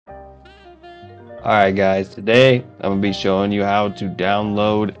Alright guys, today I'm going to be showing you how to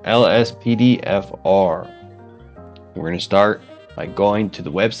download LSPDFR. We're going to start by going to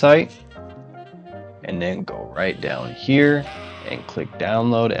the website and then go right down here and click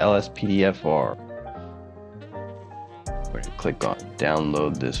download LSPDFR. We're going to click on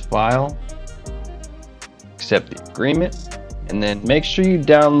download this file, accept the agreement, and then make sure you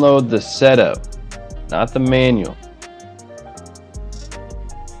download the setup, not the manual.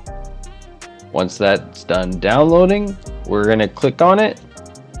 Once that's done downloading, we're going to click on it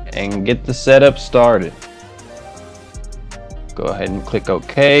and get the setup started. Go ahead and click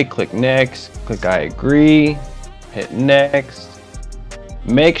OK, click next, click I agree, hit next.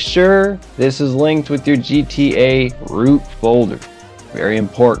 Make sure this is linked with your GTA root folder. Very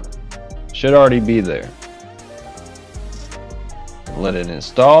important. Should already be there. Let it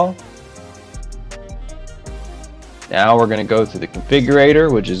install. Now we're going to go to the configurator,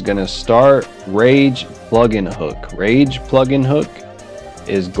 which is going to start Rage plugin hook. Rage plugin hook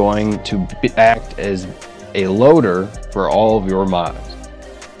is going to act as a loader for all of your mods.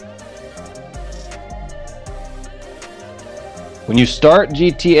 When you start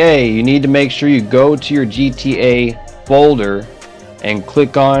GTA, you need to make sure you go to your GTA folder and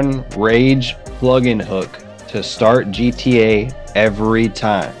click on Rage plugin hook to start GTA every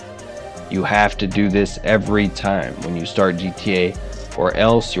time. You have to do this every time when you start GTA, or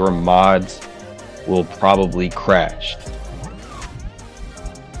else your mods will probably crash.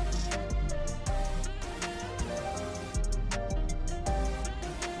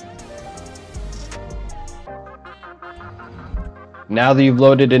 Now that you've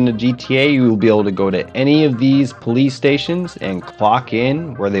loaded into GTA, you will be able to go to any of these police stations and clock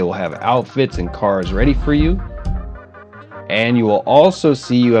in, where they will have outfits and cars ready for you. And you will also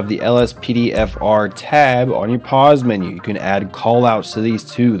see you have the LSPDFR tab on your pause menu. You can add callouts to these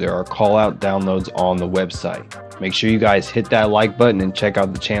too. There are callout downloads on the website. Make sure you guys hit that like button and check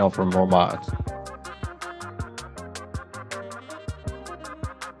out the channel for more mods.